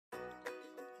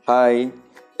Hi,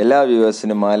 എല്ലാ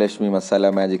വ്യൂവേഴ്സിനും മഹാലക്ഷ്മി മസാല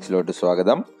മാജിക്സിലോട്ട്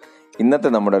സ്വാഗതം. ഇന്നത്തെ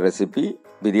നമ്മുടെ റെസിപ്പി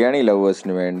ബിരിയാണി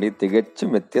ലവേഴ്സിന് വേണ്ടി തികച്ചും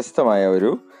വ്യത്യസ്തമായ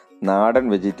ഒരു നാടൻ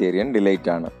വെജിറ്റേറിയൻ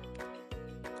ഡിലൈറ്റ് ആണ്.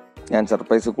 ഞാൻ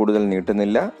സർപ്രൈസ് കൂടുതൽ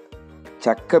നീട്ടുന്നില്ല.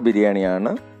 ചക്ക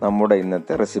ബിരിയാണിയാണ് നമ്മുടെ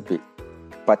ഇന്നത്തെ റെസിപ്പി.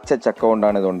 പച്ച ചക്ക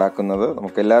കൊണ്ടാണ് ഇത് ഉണ്ടാക്കുന്നത്.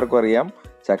 നമുക്കെല്ലാവർക്കും അറിയാം,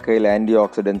 ചക്കയിൽ ആൻറ്റി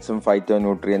ഓക്സിഡൻസും ഫൈറ്റോ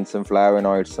ന്യൂട്രിയൻസും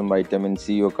ഫ്ലാവനോയിഡ്സും വൈറ്റമിൻ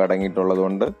സി ഒക്കെ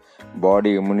അടങ്ങിയിട്ടുള്ളതുകൊണ്ട്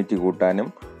ബോഡി ഇമ്മ്യൂണിറ്റി കൂട്ടാനും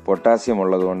പൊട്ടാസ്യം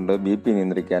ഉള്ളതുകൊണ്ട് BP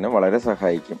നിയന്ത്രിക്കാനും വളരെ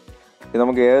സഹായിക്കും. ഇത്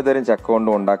നമുക്ക് ഏതുതരം ചക്ക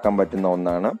കൊണ്ടും ഉണ്ടാക്കാൻ പറ്റുന്ന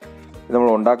ഒന്നാണ്. ഇത് നമ്മൾ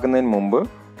ഉണ്ടാക്കുന്നതിന് മുമ്പ്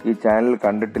ഈ ചാനൽ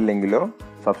കണ്ടിട്ടില്ലെങ്കിലോ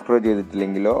സബ്സ്ക്രൈബ്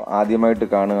ചെയ്തിട്ടില്ലെങ്കിലോ ആദ്യമായിട്ട്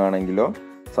കാണുകയാണെങ്കിലോ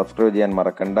സബ്സ്ക്രൈബ് ചെയ്യാൻ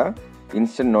മറക്കണ്ട.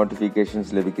 ഇൻസ്റ്റൻറ്റ്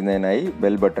നോട്ടിഫിക്കേഷൻസ് ലഭിക്കുന്നതിനായി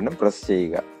ബെൽ ബട്ടണും പ്രസ്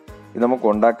ചെയ്യുക. ഇത് നമുക്ക്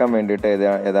ഉണ്ടാക്കാൻ വേണ്ടിയിട്ട്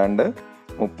ഏതാണ്ട്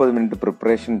 30 മിനിറ്റ്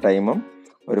പ്രിപ്പറേഷൻ ടൈമും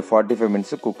ഒരു 45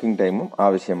 മിനിറ്റ്സ് കുക്കിംഗ് ടൈമും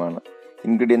ആവശ്യമാണ്.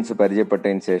 ഇൻഗ്രീഡിയൻസ്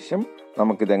പരിചയപ്പെട്ടതിന് ശേഷം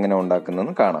നമുക്കിതെങ്ങനെ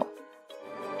ഉണ്ടാക്കുന്നതെന്ന് കാണാം.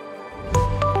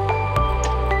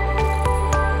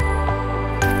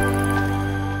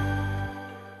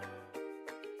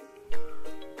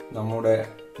 നമ്മുടെ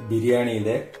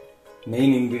ബിരിയാണിയിലെ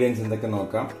മെയിൻ ഇൻഗ്രീഡിയൻസ് എന്തൊക്കെ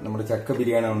നോക്കാം. നമ്മുടെ ചക്ക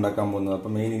ബിരിയാണി ഉണ്ടാക്കാൻ പോകുന്നത്.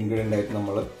 അപ്പോൾ മെയിൻ ഇൻഗ്രീഡിയൻ്റ് ആയിട്ട്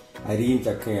നമ്മൾ അരിയും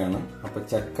ചക്കയാണ്. അപ്പോൾ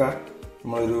ചക്ക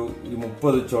നമ്മളൊരു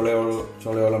 30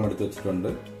 ചുളയോളം എടുത്ത് വെച്ചിട്ടുണ്ട്.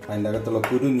 അതിൻ്റെ അകത്തുള്ള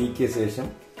കുരു നീക്കിയ ശേഷം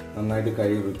നന്നായിട്ട്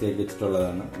കഴുകി വൃത്തിയാക്കി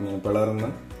വെച്ചിട്ടുള്ളതാണ്. ഇങ്ങനെ പിളർന്ന്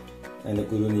അതിൻ്റെ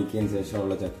കുരു നീക്കിയതിന്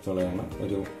ശേഷമുള്ള ചക്കച്ചുളയാണ്.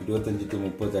 ഒരു 25 to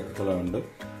 30 ചക്കച്ചുളയുണ്ട്.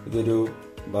 ഇതൊരു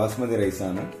ബാസ്മതി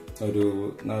റൈസാണ്. ഒരു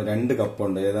 2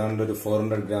 കപ്പുണ്ട്. ഏതാണ്ട് ഒരു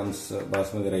 400 ഗ്രാംസ്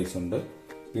ബാസ്മതി റൈസ് ഉണ്ട്.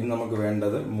 പിന്നെ നമുക്ക്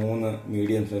വേണ്ടത് 3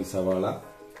 മീഡിയം സൈസ് സവാള,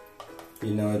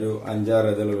 പിന്നെ ഒരു 5-6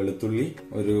 ഇതൾ വെളുത്തുള്ളി,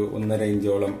 ഒരു 1.5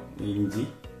 ഇഞ്ചോളം ഇഞ്ചി,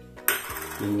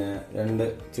 പിന്നെ 2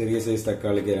 ചെറിയ സൈസ്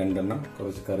തക്കാളിക്ക് 2 എണ്ണം,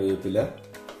 കുറച്ച് കറിവേപ്പില,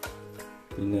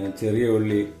 പിന്നെ ചെറിയ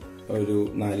ഉള്ളി ഒരു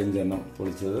 4-5 എണ്ണം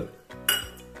പൊളിച്ചത്,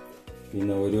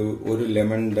 പിന്നെ ഒരു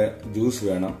ലെമണിന്റെ ജ്യൂസ്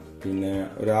വേണം. പിന്നെ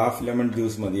ഒരു ഹാഫ് ലെമൺ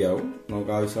ജ്യൂസ് മതിയാവും.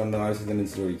 നമുക്ക്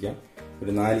ആവശ്യത്തിനനുസരിച്ച് ഒഴിക്കാം.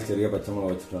 ഒരു 4 ചെറിയ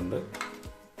പച്ചമുളക് വെച്ചിട്ടുണ്ട്.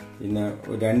 പിന്നെ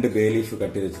 2 ബേ ലീഫ്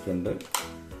കട്ട് ചെയ്ത് വെച്ചിട്ടുണ്ട്.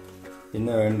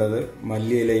 പിന്നെ വേണ്ടത്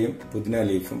മല്ലി ഇലയും പുതിന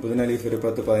ലീഫും. പുതിന ലീഫ് ഒരു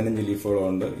 10-15 ലീഫോളം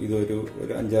ഉണ്ട്. ഇതൊരു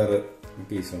 5-6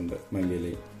 പീസുണ്ട് മല്ലി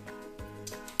ഇലയും.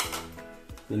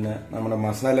 പിന്നെ നമ്മുടെ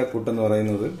മസാല കൂട്ടെന്ന്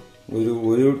പറയുന്നത്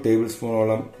ഒരു ടേബിൾ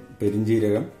സ്പൂണോളം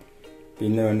പെരുംജീരകം,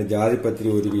 പിന്നെ വേണ്ട ജാതിപത്രി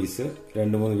 1 പീസ്,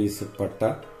 2-3 പീസ് പട്ട,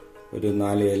 ഒരു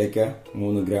 4 ഏലക്ക,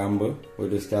 3 ഗ്രാമ്പ്,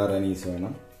 ഒരു സ്റ്റാർ അനീസ്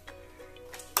വേണം.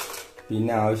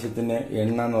 പിന്നെ ആവശ്യത്തിന്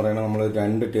എണ്ണ എന്ന് പറയുന്നത് നമ്മൾ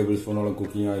 2 ടേബിൾ സ്പൂണോളം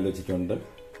കുക്കിംഗ് ഓയിൽ വെച്ചിട്ടുണ്ട്.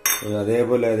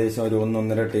 അതേപോലെ ഏകദേശം ഒരു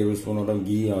 1-1.5 ടേബിൾ സ്പൂണോളം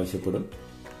ഗീ ആവശ്യപ്പെടും.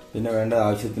 പിന്നെ വേണ്ട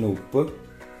ആവശ്യത്തിന് ഉപ്പ്,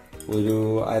 ഒരു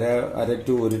അര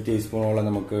ടു 1 ടീസ്പൂണോളം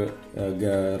നമുക്ക്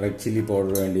റെഡ് ചില്ലി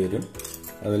പൗഡർ വേണ്ടി വരും.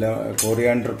 അതുപോലെ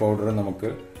കൊറിയാണ്ടർ പൗഡർ നമുക്ക്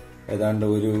ഏതാണ്ട്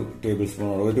 1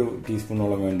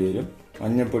 ടീസ്പൂണോളം വേണ്ടി വരും.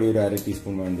 മഞ്ഞൾപ്പൊടി ഒരു 1/2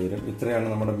 ടീസ്പൂൺ വേണ്ടി വരും. ഇത്രയാണ്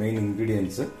നമ്മുടെ മെയിൻ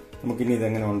ഇൻഗ്രീഡിയൻസ്. നമുക്കിനി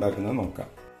ഇതെങ്ങനെ ഉണ്ടാക്കുന്നത് നോക്കാം.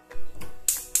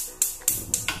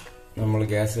 നമ്മൾ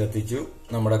ഗ്യാസ് കത്തിച്ചു.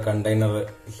 നമ്മുടെ കണ്ടെയ്നർ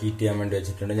ഹീറ്റ് ചെയ്യാൻ വേണ്ടി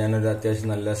വെച്ചിട്ടുണ്ട്. ഞാനൊരു അത്യാവശ്യം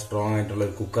നല്ല സ്ട്രോങ് ആയിട്ടുള്ള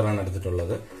ഒരു കുക്കറാണ്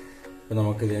എടുത്തിട്ടുള്ളത്. അപ്പോൾ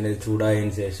നമുക്ക് ഇതിൻ്റെ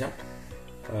ചൂടായതിന് ശേഷം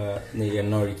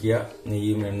എണ്ണ ഒഴിക്കുക.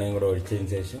 നെയ്യും എണ്ണയും കൂടെ ഒഴിച്ചതിന്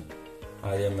ശേഷം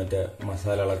ആദ്യം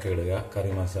മസാലകളൊക്കെ ഇടുക.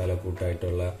 കറി മസാല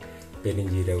കൂട്ടായിട്ടുള്ള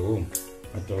പെരുംജീരകവും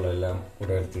മറ്റുള്ള എല്ലാം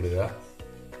കൂടെ എടുത്തിടുക.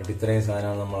 എന്നിട്ട് ഇത്രയും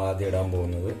സാധനമാണ് നമ്മൾ ആദ്യം ഇടാൻ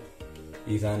പോകുന്നത്.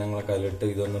 ഈ സാധനങ്ങളൊക്കെ അതിലിട്ട്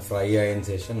ഇതൊന്ന് ഫ്രൈ ആയതിനു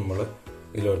ശേഷം നമ്മൾ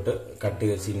ഇതിലോട്ട് കട്ട്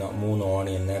ചെയ്ത് വെച്ചിരുന്ന 3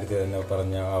 ഓണിയൻ, നേരത്തെ തന്നെ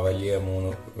പറഞ്ഞ ആ വലിയ 3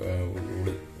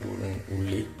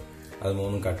 ഉള്ളി, അത്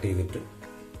 3 കട്ട് ചെയ്തിട്ട്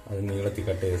അത് നീളത്തിൽ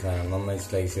കട്ട് ചെയ്ത സാധനമാണ്, നന്നായി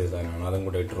സ്ലൈസ് ചെയ്ത സാധനമാണ്. അതും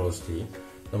കൂടെ ഇട്ട് റോസ്റ്റ് ചെയ്യും.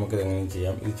 നമുക്കിത് എങ്ങനെ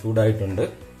ചെയ്യാം. ഇത് ചൂടായിട്ടുണ്ട്.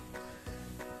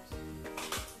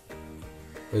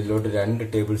 ഇതിലോട്ട്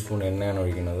 2 ടേബിൾ സ്പൂൺ എണ്ണയാണ്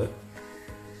ഒഴിക്കുന്നത്.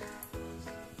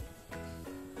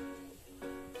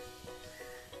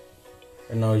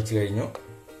 എണ്ണ ഒഴിച്ചു കഴിഞ്ഞു.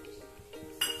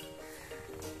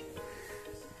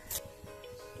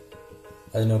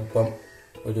 അതിനൊപ്പം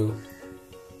ഒരു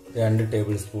 2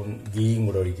 ടേബിൾ സ്പൂൺ ഗീയും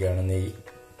കൂടെ ഒഴിക്കുകയാണ്, നെയ്യ്.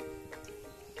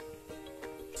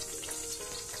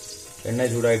 എണ്ണ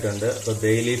ചൂടായിട്ടുണ്ട്. അപ്പോൾ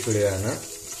ബേ ലീഫ് ഇടുകയാണ്.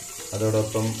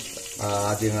 അതോടൊപ്പം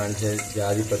ആദ്യം കാണിച്ച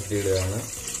ജാതിപത്രി ഇടുകയാണ്.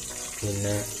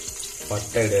 പിന്നെ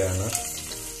പട്ട ഇടുകയാണ്.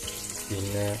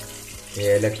 പിന്നെ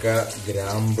ഏലക്ക,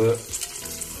 ഗ്രാമ്പ്,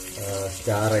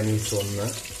 സ്റ്റാർ അനീസ് 1,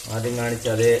 ആദ്യം കാണിച്ച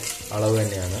അതേ അളവ്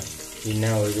തന്നെയാണ്. പിന്നെ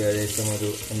ഏകദേശം ഒരു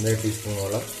 1.5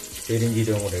 ടീസ്പൂണോളം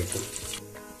പെരുംജീരകം കൂടെ ഇട്ടു.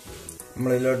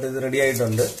 നമ്മളിതിലോട്ട് ഇത് റെഡി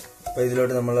ആയിട്ടുണ്ട്. അപ്പോൾ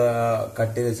ഇതിലോട്ട് നമ്മൾ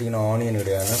കട്ട് ചെയ്ത് വെച്ചിരിക്കുന്ന ഓണിയൻ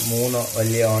ഇടുകയാണ്. 3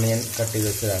 വലിയ ഓണിയൻ കട്ട് ചെയ്ത്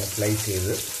വെച്ചതാണ്, സ്ലൈസ്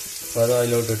ചെയ്ത്. അപ്പോൾ അത്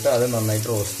അതിലോട്ടിട്ട് അത് നന്നായിട്ട്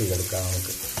റോസ്റ്റ് ചെയ്തെടുക്കാം.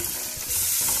 നമുക്ക്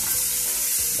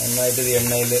നന്നായിട്ട് ഇത്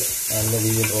എണ്ണയിൽ നല്ല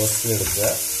രീതിയിൽ റോസ്റ്റ് ചെയ്തെടുക്കുക.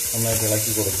 നന്നായിട്ട്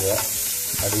ഇളക്കി കൊടുക്കുക,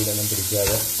 അടിയിലൊന്നും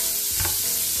പിടിക്കാതെ.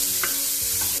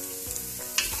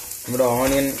 നമ്മുടെ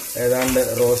ഓണിയൻ ഏതാണ്ട്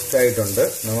റോസ്റ്റ് ആയിട്ടുണ്ട്.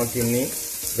 നമുക്കിനി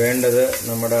വേണ്ടത്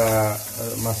നമ്മുടെ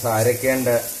അരയ്ക്കേണ്ട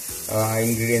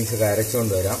ഇൻഗ്രീഡിയൻസ് ഒക്കെ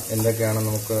അരച്ചുകൊണ്ട് വരാം. എന്തൊക്കെയാണെന്ന്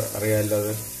നമുക്ക് അറിയാമല്ലോ.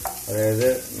 അതായത്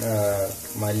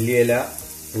മല്ലി ഇല,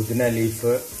 പുതിന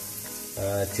ലീഫ്,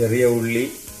 ചെറിയ ഉള്ളി,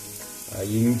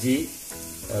 ഇഞ്ചി,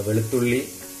 വെളുത്തുള്ളി,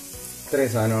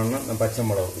 ഇത്രയും സാധനമാണ്,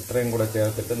 പച്ചമുളക്, ഇത്രയും കൂടെ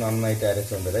ചേർത്തിട്ട് നന്നായിട്ട്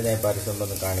അരച്ചുകൊണ്ട് വരാം. ഞാൻ ഇപ്പോൾ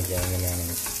അരച്ചുകൊണ്ടൊന്ന് കാണിക്കാം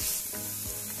എങ്ങനെയാണെന്ന്.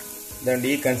 ഇതുകൊണ്ട്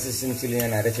ഈ കൺസിസ്റ്റൻസിയിൽ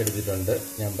ഞാൻ അരച്ചെടുത്തിട്ടുണ്ട്.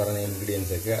 ഞാൻ പറഞ്ഞ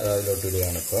ഇൻഗ്രീഡിയൻസ് ഒക്കെ അത് അതിലോട്ട്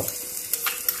ഇടുകയാണ്. ഇപ്പോൾ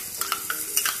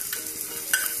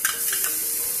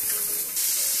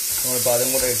നമ്മളിപ്പോൾ അതും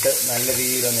കൂടെ ഇട്ട് നല്ല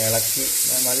രീതിയിലൊന്ന് ഇളക്കി,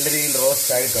 നല്ല രീതിയിൽ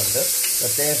റോസ്റ്റ് ആയിട്ടുണ്ട്.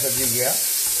 പ്രത്യേകം ശ്രദ്ധിക്കുക,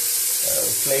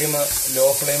 ഫ്ലെയിം ലോ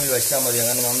ഫ്ലെയിമിൽ വെച്ചാൽ മതി.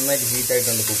 അങ്ങനെ നന്നായിട്ട്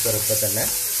ഹീറ്റായിട്ടുണ്ട് കുക്കർ ഇപ്പോൾ തന്നെ.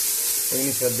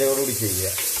 ഇനി ശ്രദ്ധയോടുകൂടി ചെയ്യുക.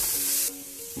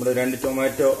 നമ്മുടെ 2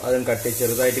 ടൊമാറ്റോ അതും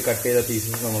ചെറുതായിട്ട് കട്ട് ചെയ്ത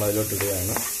പീസസ് നമ്മൾ അതിലോട്ട്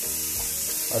ഇടുകയാണ്.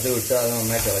 അത് വിട്ട് അത്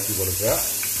നന്നായിട്ട് ഇളക്കി കൊടുക്കുക.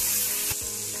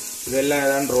 ഇതെല്ലാം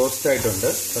ഏതാണ്ട് റോസ്റ്റ് ആയിട്ടുണ്ട്.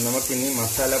 അപ്പം നമുക്കിനി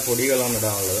മസാല പൊടികളാണ്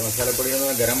ഇടാനുള്ളത്. മസാലപ്പൊടി എന്ന്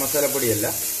പറഞ്ഞാൽ ഗരം മസാലപ്പൊടിയല്ല,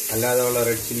 അല്ലാതെ ഉള്ള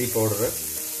റെഡ് ചില്ലി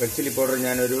പൗഡർ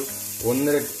ഞാനൊരു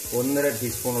 1.5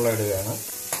 ടീസ്പൂണോളം ഇടുകയാണ്.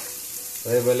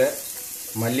 അതേപോലെ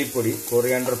മല്ലിപ്പൊടി,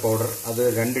 കൊറിയാണ്ടർ പൗഡർ, അത്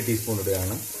 2 ടീസ്പൂൺ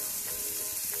ഇടുകയാണ്.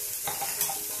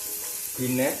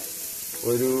 പിന്നെ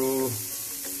ഒരു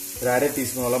 1/2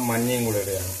 ടീസ്പൂണോളം മഞ്ഞയും കൂടെ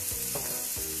ഇടുകയാണ്.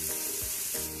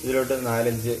 ഇതിലോട്ട്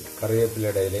 4-5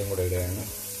 കറിവേപ്പിലയുടെ ഇലയും കൂടെ ഇടുകയാണ്.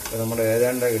 നമ്മുടെ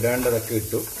ഇടേണ്ടതൊക്കെ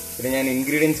ഇട്ടു. പിന്നെ ഞാൻ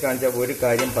ഇൻഗ്രീഡിയൻസ് കാണിച്ചാൽ ഒരു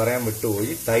കാര്യം പറയാൻ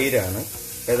വിട്ടുപോയി. തൈരാണ്.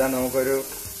 ഏതാണ്ട് നമുക്കൊരു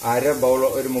 1/2 ബൗൾ,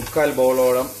 ഒരു 1/4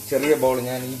 ബൗളോളം, ചെറിയ ബൗൾ,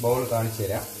 ഞാൻ ഈ ബൗൾ കാണിച്ചു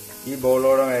തരാം. ഈ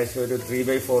ബൗളോളം ഏകദേശം ഒരു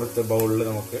 3/4 ബൗളിൽ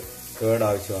നമുക്ക് കേട്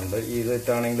ആവശ്യമുണ്ട്.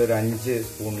 ഇതിട്ടാണെങ്കിൽ ഒരു 5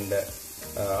 സ്പൂണിന്റെ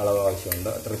അളവ് ആവശ്യമുണ്ട്.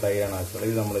 അത്ര തൈരാണ് ആവശ്യമുള്ളത്.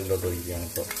 ഇത് നമ്മൾ ഇതിലോട്ട് ഒഴിക്കുകയാണ്.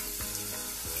 ഇപ്പോൾ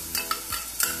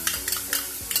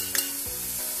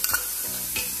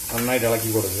നന്നായിട്ട് ഇളക്കി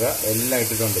കൊടുക്കുക. എല്ലാം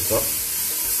ഇട്ടിട്ടുണ്ട്. ഇപ്പോൾ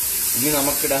ഇനി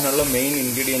നമുക്കിടാനുള്ള മെയിൻ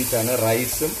ഇൻഗ്രീഡിയൻസ് ആണ്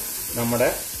റൈസും നമ്മുടെ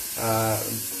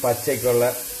പച്ചയ്ക്കുള്ള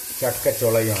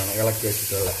ചക്കച്ചുളയുമാണ് ഇളക്കി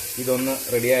വെച്ചിട്ടുള്ളത്. ഇതൊന്ന്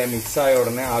റെഡിയായ മിക്സായ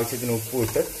ഉടനെ ആവശ്യത്തിന് ഉപ്പും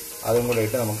ഇട്ട് അതും കൂടെ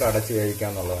ഇട്ട് നമുക്ക് അടച്ച്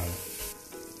വേവിക്കാന്നുള്ളതാണ്.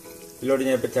 ഇതിലോട്ട്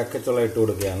ഞാൻ ഇപ്പോൾ ചക്കച്ചുള ഇട്ട്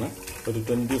കൊടുക്കുകയാണ്. ഒരു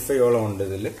 25ഓളം ഉണ്ട്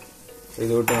ഇതിൽ.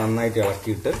 ഇതോട്ട് നന്നായിട്ട്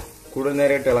ഇളക്കിയിട്ട്, കൂടുതൽ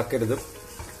നേരമായിട്ട് ഇളക്കരുത്,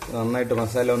 നന്നായിട്ട്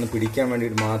മസാല ഒന്ന് പിടിക്കാൻ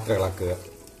വേണ്ടിയിട്ട് മാത്രം ഇളക്കുക.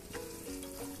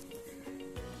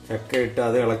 ചക്ക ഇട്ട്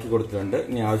അത് ഇളക്കി കൊടുത്തിട്ടുണ്ട്.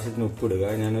 ഇനി ആവശ്യത്തിന് ഉപ്പിടുക.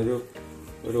 ഞാനൊരു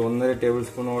 1.5 ടേബിൾ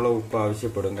സ്പൂണോളം ഉപ്പ്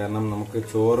ആവശ്യപ്പെടും. കാരണം നമുക്ക്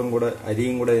ചോറും കൂടെ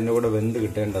അരിയും കൂടെ ഇതിൻ്റെ കൂടെ വെന്ത്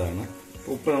കിട്ടേണ്ടതാണ്.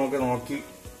 ഉപ്പ് നമുക്ക് നോക്കി,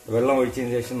 വെള്ളം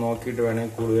ഒഴിച്ചതിന് ശേഷം നോക്കിയിട്ട്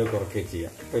വേണമെങ്കിൽ കൂടുതൽ കുറയ്ക്കുകയും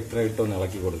ചെയ്യാം. അപ്പോൾ ഇത്ര ഇട്ടൊന്ന്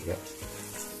ഇളക്കി കൊടുക്കുക.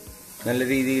 നല്ല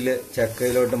രീതിയിൽ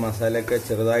ചക്കയിലോട്ട് മസാലയൊക്കെ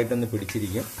ചെറുതായിട്ടൊന്ന്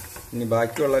പിടിച്ചിരിക്കും. ഇനി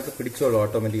ബാക്കിയുള്ളതൊക്കെ പിടിച്ചോളൂ,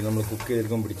 ഓട്ടോമാറ്റിക് നമ്മൾ കുക്ക്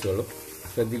ചെയ്തെടുക്കുമ്പോൾ പിടിച്ചോളൂ.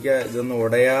 ശ്രദ്ധിക്കുക, ഇതൊന്ന്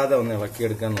ഉടയാതെ ഒന്ന്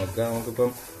ഇളക്കിയെടുക്കാൻ നോക്കുക.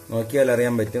 നമുക്കിപ്പം നോക്കിയാൽ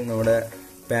അറിയാൻ പറ്റും, നമ്മുടെ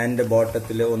പാനിന്റെ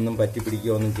ബോട്ടത്തിൽ ഒന്നും പറ്റി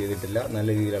പിടിക്കുകയോ ഒന്നും ചെയ്തിട്ടില്ല. നല്ല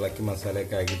രീതിയിൽ ഇളക്കി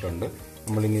മസാലയൊക്കെ ആക്കിയിട്ടുണ്ട്.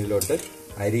 നമ്മളിനി ഇതിലോട്ട്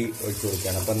അരി ഒഴിച്ചു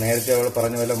കൊടുക്കുകയാണ്. അപ്പം നേരത്തെ അവൾ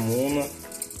പറഞ്ഞ പോലെ 3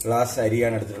 ഗ്ലാസ്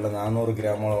അരിയാണ് എടുത്തിട്ടുള്ളത്. 400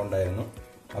 ഗ്രാമോളം ഉണ്ടായിരുന്നു.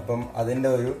 അപ്പം അതിൻ്റെ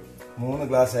ഒരു 3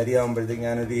 ഗ്ലാസ് അരി ആകുമ്പോഴത്തേക്ക്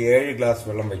ഞാനൊരു 7 ഗ്ലാസ്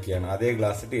വെള്ളം വയ്ക്കുകയാണ്. അതേ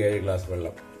ഗ്ലാസ് ഇട്ട് 7 ഗ്ലാസ്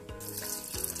വെള്ളം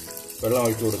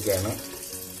ഒഴിച്ചു കൊടുക്കുകയാണ്.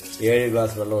 7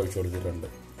 ഗ്ലാസ് വെള്ളം ഒഴിച്ചു കൊടുത്തിട്ടുണ്ട്.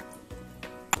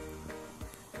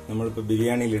 നമ്മളിപ്പോൾ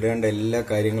ബിരിയാണിയിൽ ഇടേണ്ട എല്ലാ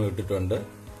കാര്യങ്ങളും ഇട്ടിട്ടുണ്ട്.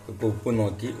 ഇപ്പോൾ ഉപ്പ്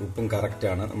നോക്കി, ഉപ്പും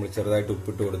കറക്റ്റാണ്. നമ്മൾ ചെറുതായിട്ട്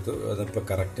ഉപ്പിട്ട് കൊടുത്തു, അതിപ്പോൾ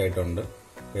കറക്റ്റായിട്ടുണ്ട്.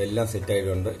 എല്ലാം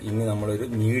സെറ്റായിട്ടുണ്ട്. ഇനി നമ്മളൊരു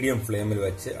മീഡിയം ഫ്ലെയിമിൽ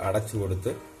വെച്ച് അടച്ചു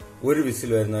കൊടുത്ത് 1 വിസിൽ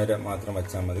വരുന്നവരെ മാത്രം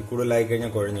വെച്ചാൽ മതി. കൂടുതലായി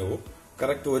കഴിഞ്ഞാൽ കുഴഞ്ഞു പോകും.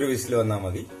 കറക്റ്റ് 1 വിസിൽ വന്നാൽ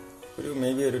മതി. മേ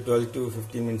ബി ഒരു 12 to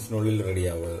 15 മിനിറ്റ്സിനുള്ളിൽ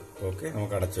റെഡിയാവും അത്. ഓക്കെ,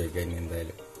 നമുക്ക് അടച്ചു വയ്ക്കാം. ഇനി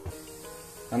എന്തായാലും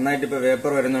നന്നായിട്ട് ഇപ്പോൾ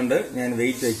വേപ്പർ വരുന്നുണ്ട്. ഞാൻ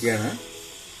വെയിറ്റ് വയ്ക്കുകയാണ്.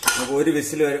 നമുക്ക് 1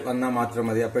 വിസിൽ വന്നാൽ മാത്രം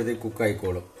മതി. അപ്പോഴത്തേക്ക് കുക്ക്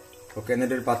ആയിക്കോളും. ഓക്കെ,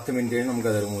 എന്നിട്ട് ഒരു 10 മിനിറ്റ് കഴിഞ്ഞ്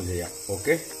നമുക്കത് റിമൂവ് ചെയ്യാം.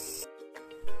 ഓക്കെ,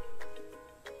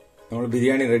 നമ്മൾ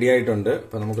ബിരിയാണി റെഡി ആയിട്ടുണ്ട്.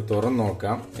 അപ്പോൾ നമുക്ക് തുറന്ന്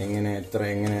നോക്കാം എങ്ങനെ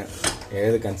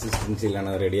ഏത് കൺസിസ്റ്റൻസിയിലാണ്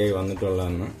അത് റെഡിയായി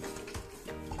വന്നിട്ടുള്ളതെന്ന്.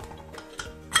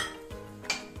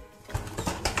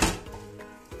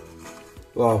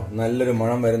 വാവ്, നല്ലൊരു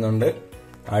മണം വരുന്നുണ്ട്.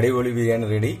 അടിപൊളി ബിരിയാണി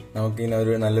റെഡി. നമുക്കിനി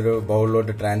ഒരു നല്ലൊരു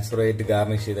ബൗളിലോട്ട് ട്രാൻസ്ഫർ ചെയ്തിട്ട്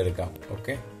ഗാർണിഷ് ചെയ്തെടുക്കാം.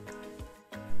 ഓക്കെ,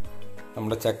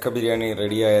 നമ്മുടെ ചക്ക ബിരിയാണി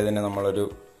റെഡി ആയതിനെ നമ്മളൊരു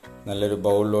നല്ലൊരു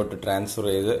ബൗളിലോട്ട് ട്രാൻസ്ഫർ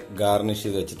ചെയ്ത് ഗാർണിഷ്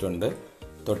ചെയ്ത് വെച്ചിട്ടുണ്ട്.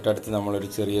 തൊട്ടടുത്ത് നമ്മളൊരു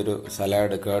ചെറിയൊരു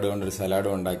സലാഡ്, കേട് കൊണ്ടൊരു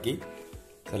സലാഡും ഉണ്ടാക്കി.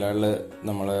 സലാഡിൽ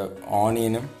നമ്മൾ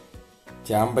ഓണിയനും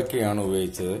ചാമ്പയ്ക്കയാണ്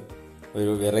ഉപയോഗിച്ചത്,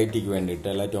 ഒരു വെറൈറ്റിക്ക് വേണ്ടിയിട്ട്.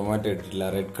 അല്ല, ടൊമാറ്റോ ഇട്ടിട്ടില്ല.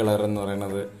 റെഡ് കളർ എന്ന്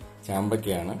പറയുന്നത്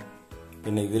ചാമ്പയ്ക്കയാണ്.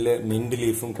 പിന്നെ ഇതിൽ മിന്റ്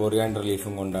ലീഫും കൊറിയാണ്ടർ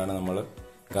ലീഫും കൊണ്ടാണ് നമ്മൾ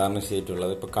ഗാർണിഷ്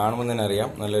ചെയ്തിട്ടുള്ളത്. ഇപ്പോൾ കാണുമ്പോൾ തന്നെ അറിയാം,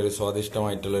 നല്ലൊരു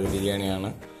സ്വാദിഷ്ടമായിട്ടുള്ളൊരു ബിരിയാണിയാണ്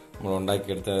നമ്മൾ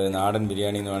ഉണ്ടാക്കിയെടുത്തത്. നാടൻ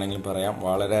ബിരിയാണി എന്ന് വേണമെങ്കിലും പറയാം.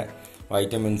 വളരെ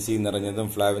വൈറ്റമിൻ സി നിറഞ്ഞതും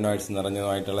ഫ്ലാവനോയിഡ്സ്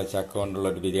നിറഞ്ഞതുമായിട്ടുള്ള ചക്ക കൊണ്ടുള്ള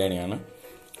ഒരു ബിരിയാണിയാണ്.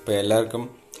 അപ്പോൾ എല്ലാവർക്കും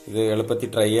ഇത് എളുപ്പത്തിൽ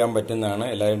ട്രൈ ചെയ്യാൻ പറ്റുന്നതാണ്.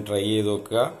 എല്ലാവരും ട്രൈ ചെയ്ത്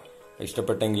നോക്കുക.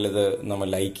 ഇഷ്ടപ്പെട്ടെങ്കിൽ ഇത് നമ്മൾ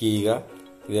ലൈക്ക് ചെയ്യുക.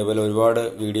 ഇതേപോലെ ഒരുപാട്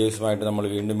വീഡിയോസുമായിട്ട് നമ്മൾ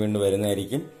വീണ്ടും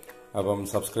വരുന്നതായിരിക്കും. അപ്പം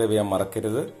സബ്സ്ക്രൈബ് ചെയ്യാൻ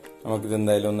മറക്കരുത്. നമുക്കിത്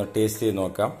എന്തായാലും ഒന്ന് ടേസ്റ്റ് ചെയ്ത്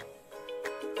നോക്കാം.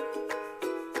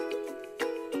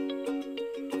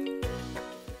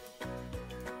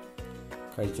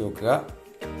 കഴിച്ചു നോക്കുക.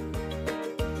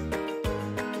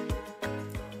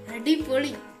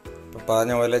 അടിപൊളി. അപ്പോൾ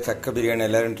പറഞ്ഞ പോലെ ചക്ക ബിരിയാണി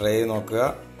എല്ലാവരും ട്രൈ ചെയ്ത് നോക്കുക.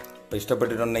 അപ്പോൾ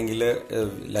ഇഷ്ടപ്പെട്ടിട്ടുണ്ടെങ്കിൽ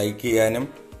ലൈക്ക് ചെയ്യാനും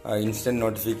ഇൻസ്റ്റന്റ്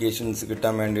നോട്ടിഫിക്കേഷൻസ്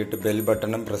കിട്ടാൻ വേണ്ടിയിട്ട് ബെൽ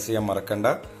ബട്ടണും പ്രസ് ചെയ്യാൻ മറക്കണ്ട.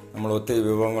 നമ്മൾ ഒത്തിരി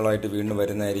വിഭവങ്ങളായിട്ട് വീണ്ടും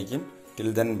വരുന്നതായിരിക്കും. Till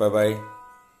then bye bye.